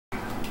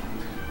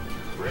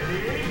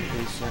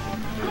Kason,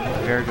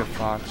 very good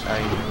fox.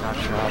 I'm not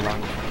sure how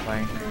long he's been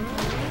playing.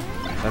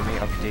 Let me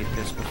update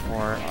this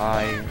before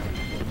I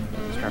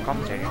start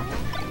commentating.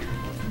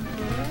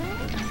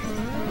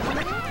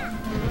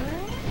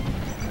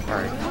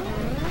 Alright.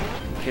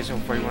 Kason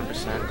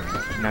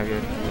 41%. Now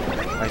good.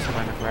 Nice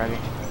line of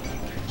grabbing.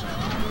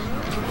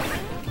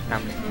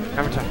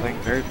 Hammertime playing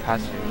very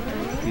passive,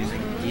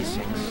 using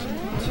desyncs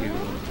to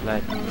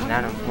let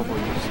Nano and Popo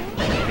use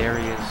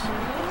various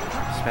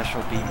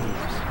special B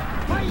moves.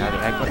 Now the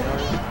edge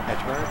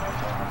guard.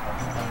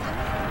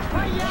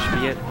 Should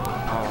be it.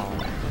 Oh,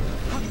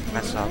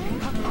 mess up.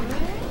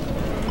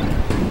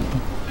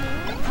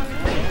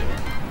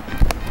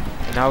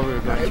 Now we're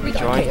going to be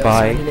joined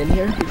by. In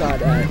here. We got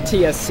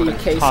TSC,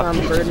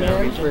 Kason,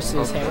 Birdman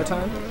versus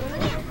Hammertime.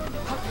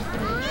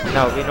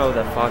 Now we know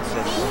that Fox is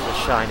a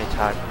shine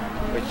attack,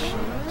 which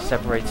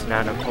separates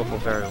Nano and Popo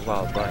very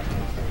well, but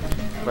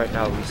right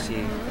now we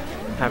see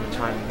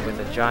Hammertime with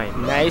a giant.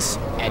 Nice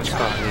edge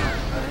guard.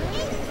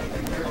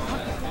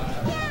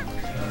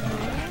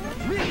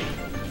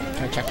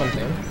 Can I check one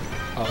thing?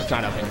 Oh, it's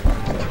not open.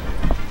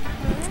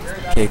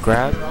 Okay,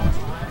 grab.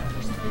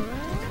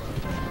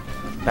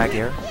 Back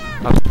air.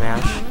 Up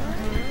smash.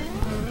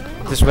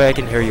 This way I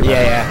can hear you better.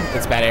 Yeah,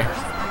 it's better.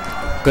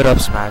 Good up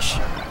smash.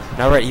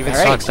 Now we're at even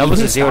stocks. That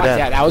was a zero death.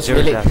 Yeah, that was zero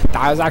really, death.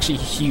 that was actually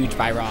huge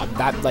by Rob.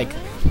 That, like,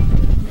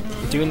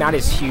 doing that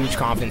is huge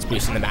confidence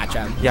boost in the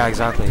matchup. Yeah,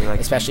 exactly. Like,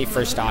 especially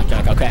first stock,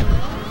 you're like, okay.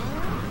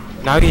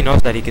 Now he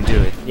knows that he can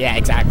do it. Yeah,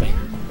 exactly.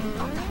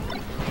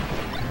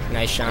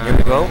 Nice shot. Here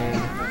we go.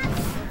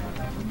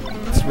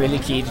 It's really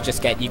key to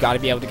just get, you gotta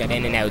be able to get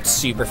in and out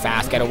super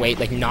fast, gotta wait,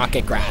 like, not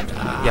get grabbed.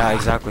 Yeah,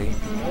 exactly.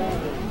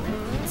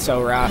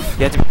 So rough.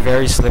 You have to be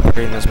very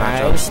slippery in this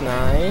matchup.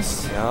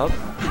 Nice. Yup.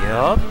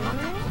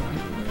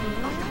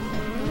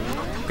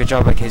 Good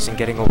job by Kason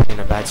getting away in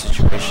a bad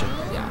situation.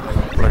 Yeah.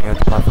 Running out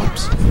the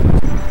platforms.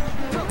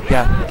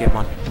 Yeah, game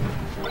on.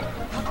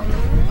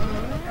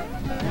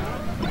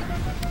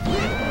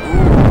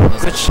 Ooh,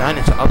 good shine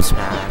into up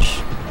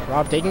smash.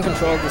 Rob taking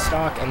control of the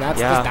stock, and that's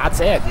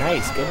it.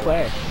 Nice, good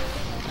play.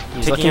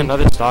 He's taking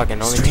another stock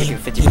and only taking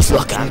 50%. He's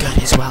looking good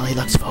as well. He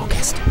looks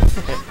focused.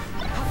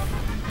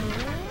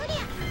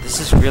 This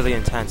is really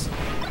intense.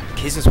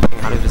 Kason's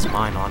playing out of his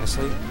mind,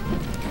 honestly.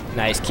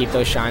 Nice, keep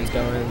those shines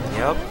going.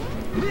 Yep.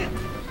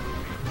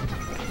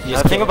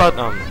 The thing about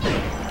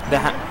the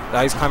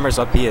ice climber's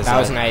up B is that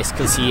was nice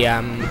because he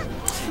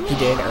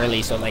did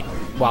early, so like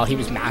while he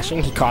was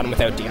mashing, he caught him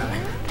without DI.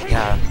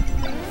 Yeah.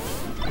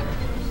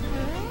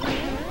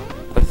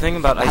 But the thing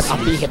about ice up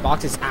B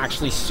hitbox is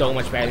actually so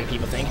much better than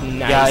people think.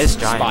 Nice. Yeah, it's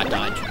giant. Spot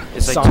dodge.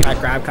 It's Saw like that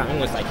grab coming,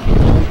 was like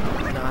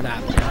not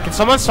happening. Can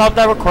someone stop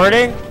that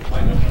recording?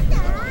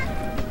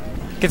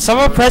 Can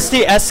someone press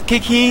the S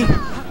key?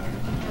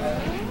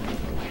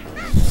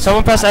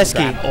 Someone press S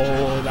key.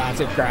 Oh, that's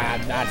a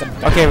grab. That's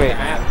a okay, wait.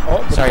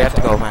 Oh, sorry, I have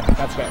to go, man.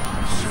 That's good.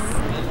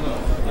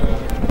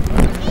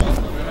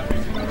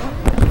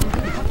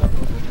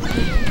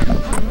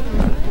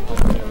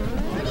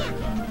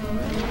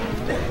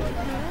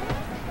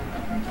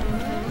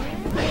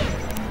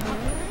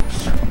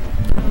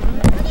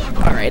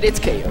 Alright, it's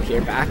KO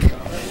here back.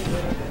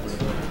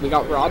 We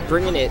got Rob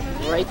bringing it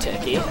right to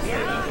Key.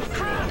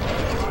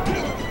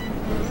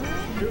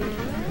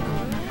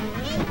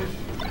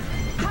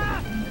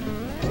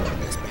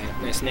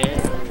 Nice nair.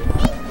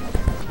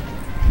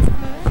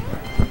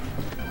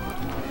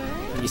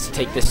 Needs to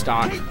take this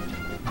stock.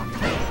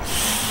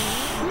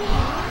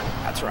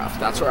 That's rough.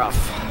 That's rough.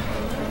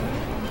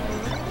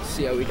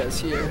 See how he does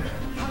here.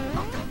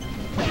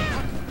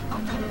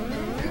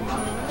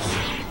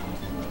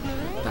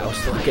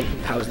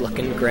 That was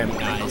looking grim,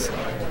 guys.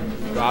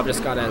 Rob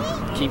just gotta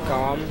keep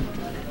calm.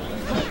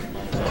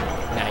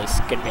 Nice,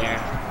 good bear.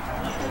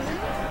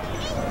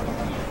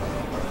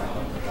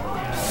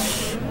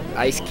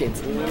 Ice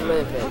Kid's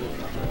living.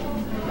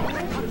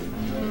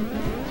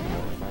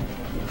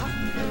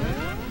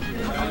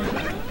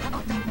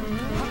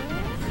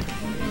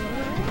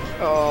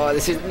 Oh,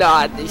 this is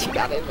not. You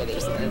gotta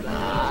finish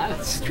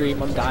this.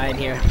 Stream, I'm dying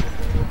here.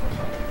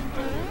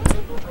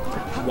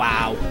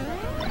 Wow.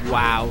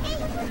 Wow.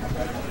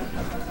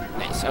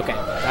 Nice, okay.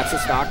 That's the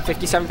stock.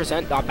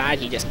 57%, not bad.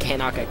 He just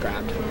cannot get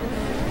grabbed.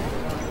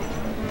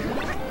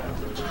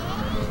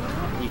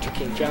 Future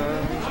King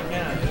jump.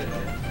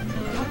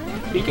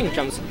 Future King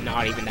jump's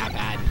not even that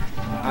bad.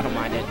 I don't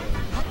mind it.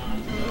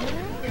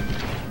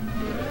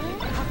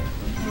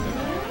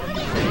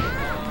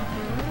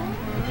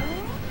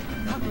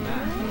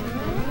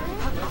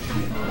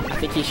 I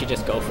think he should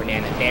just go for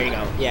Nana. There you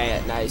go.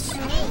 Yeah, nice.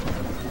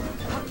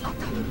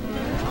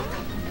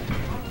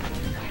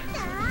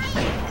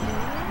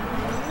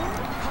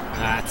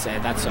 That's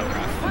it. That's so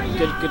rough.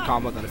 Good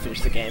combo though to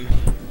finish the game.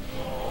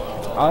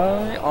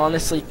 I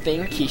honestly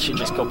think he should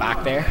just go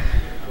back there.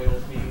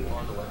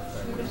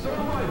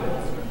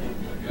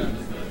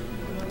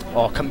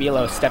 Oh,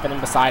 Camilo stepping in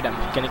beside him.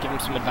 Gonna give him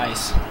some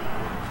advice.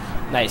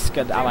 Nice.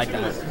 Good. I like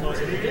that.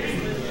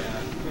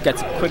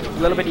 Gets quick,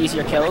 little bit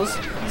easier kills.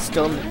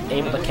 Still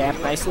able to camp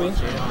nicely.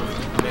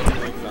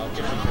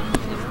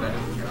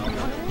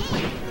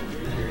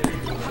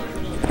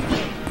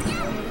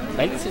 I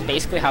think this is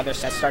basically how their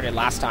set started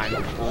last time.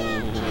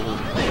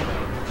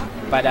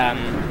 But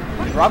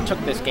Rob took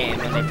this game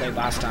when they played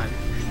last time.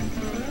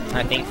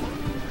 I think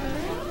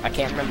I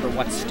can't remember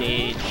what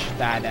stage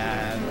that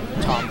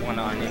Tom won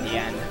on in the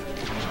end.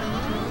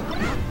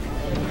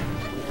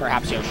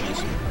 Perhaps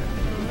Yoshi's.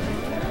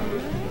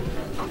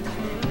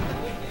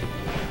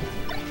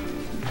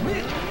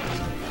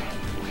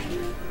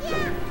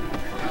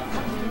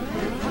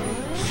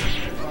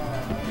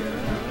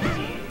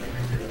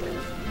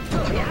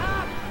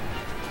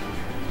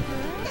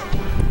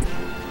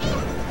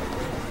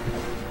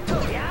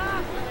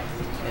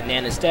 And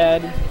Nana's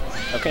dead.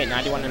 Okay,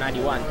 91 to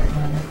 91.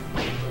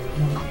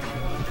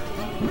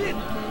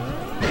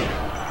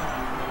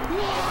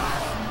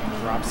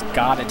 Rob's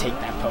gotta take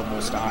that Popo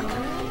stock.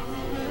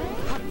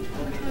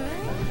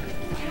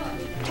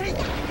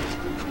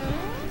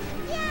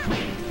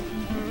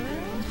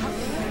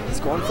 He's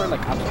going for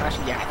like up smash.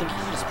 Yeah, I think he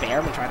can just bear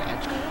him and try to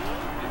edge.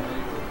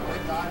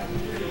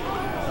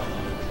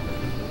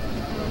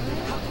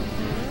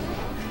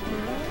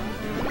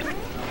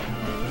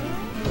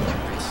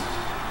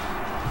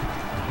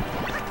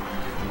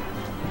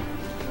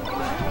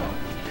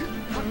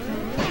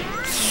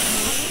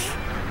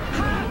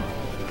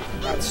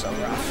 That's so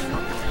rough.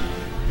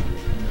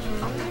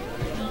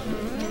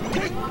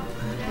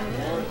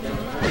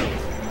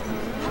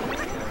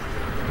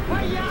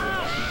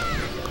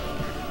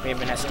 We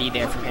have an SD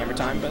there from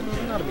Hammertime, but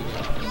not a big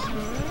deal.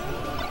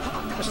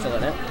 We're still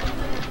in it.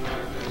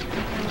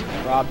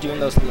 Rob doing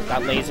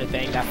that laser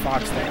thing, that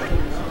fox thing.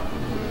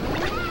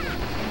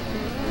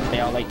 They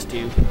all like to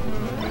do.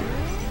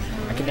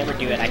 I can never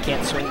do it. I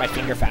can't swing my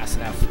finger fast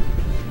enough.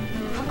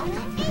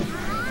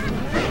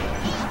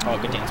 Oh,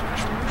 good dance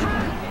match.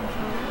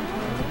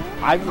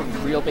 I'm a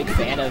real big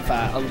fan of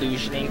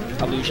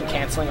illusion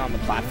canceling on the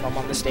platform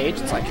on the stage.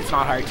 It's like, it's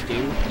not hard to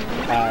do,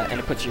 and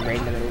it puts you right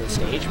in the middle of the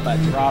stage, but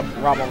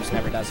Rob almost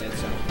never does it,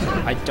 so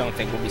I don't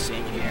think we'll be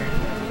seeing it here.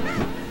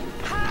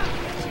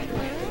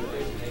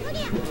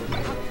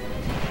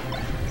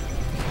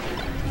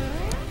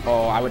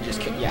 Oh, I would just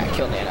kill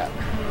Nana.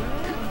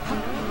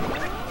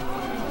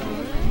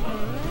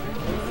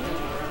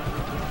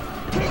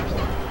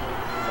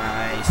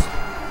 Nice.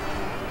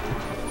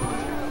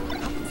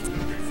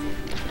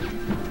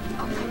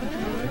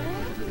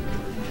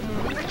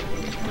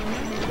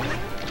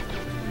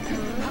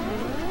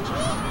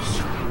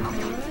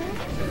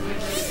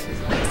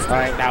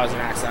 Alright, that was an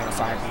accidental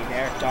side B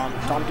there. Dom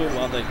doing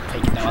well to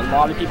take it though. A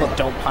lot of people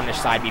don't punish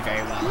side B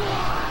very well.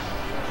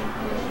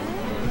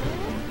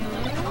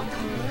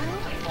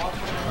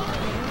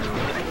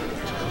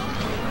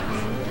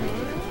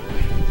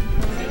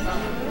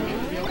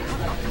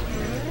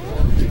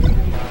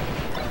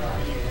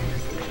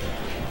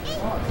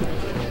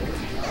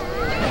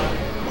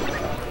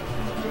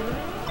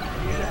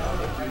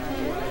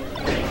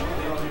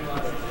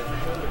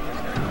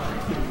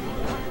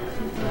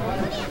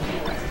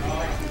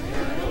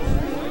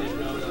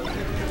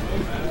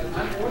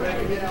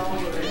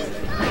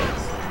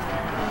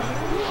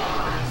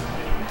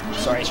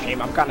 Sorry,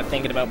 stream. I'm kind of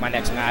thinking about my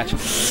next match.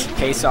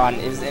 Kason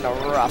is in a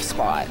rough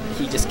spot.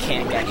 He just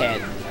can't get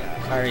hit,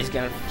 or he's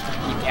gonna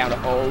be down to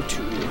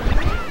 0-2.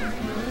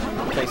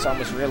 Kason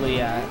was really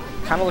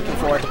kind of looking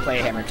forward to play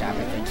Hammertime.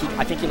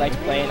 I think he likes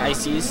playing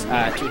Ices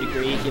to a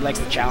degree. He likes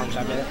the challenge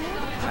of it.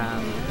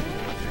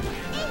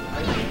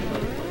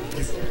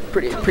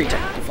 Pretty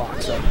technical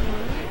fox. So.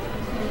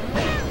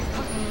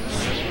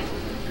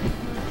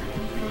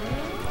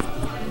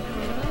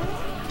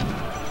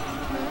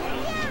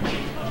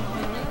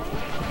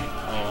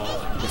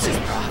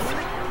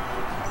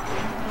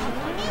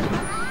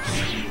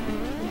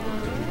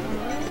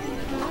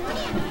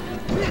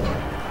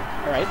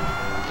 Alright.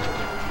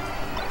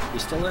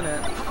 He's still in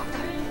it.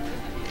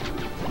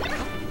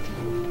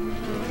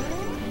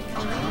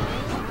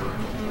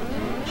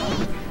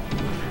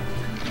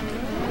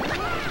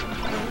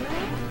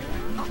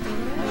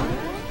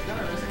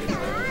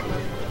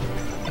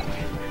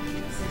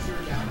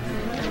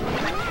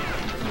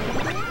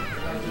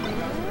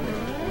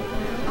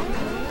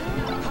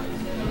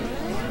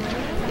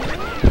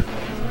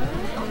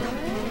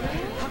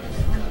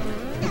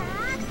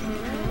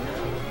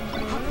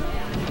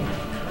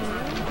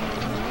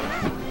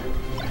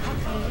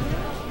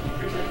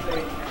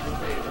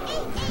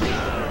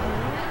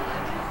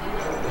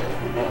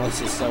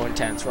 This is so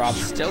intense.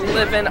 Rob's still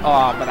living.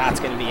 Oh, but that's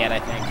going to be it, I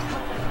think.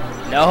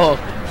 No,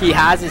 he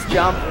has his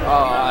jump.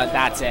 Oh,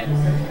 that's it.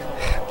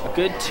 A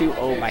good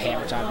 2-0 by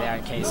Hammertime there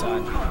on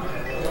Kason.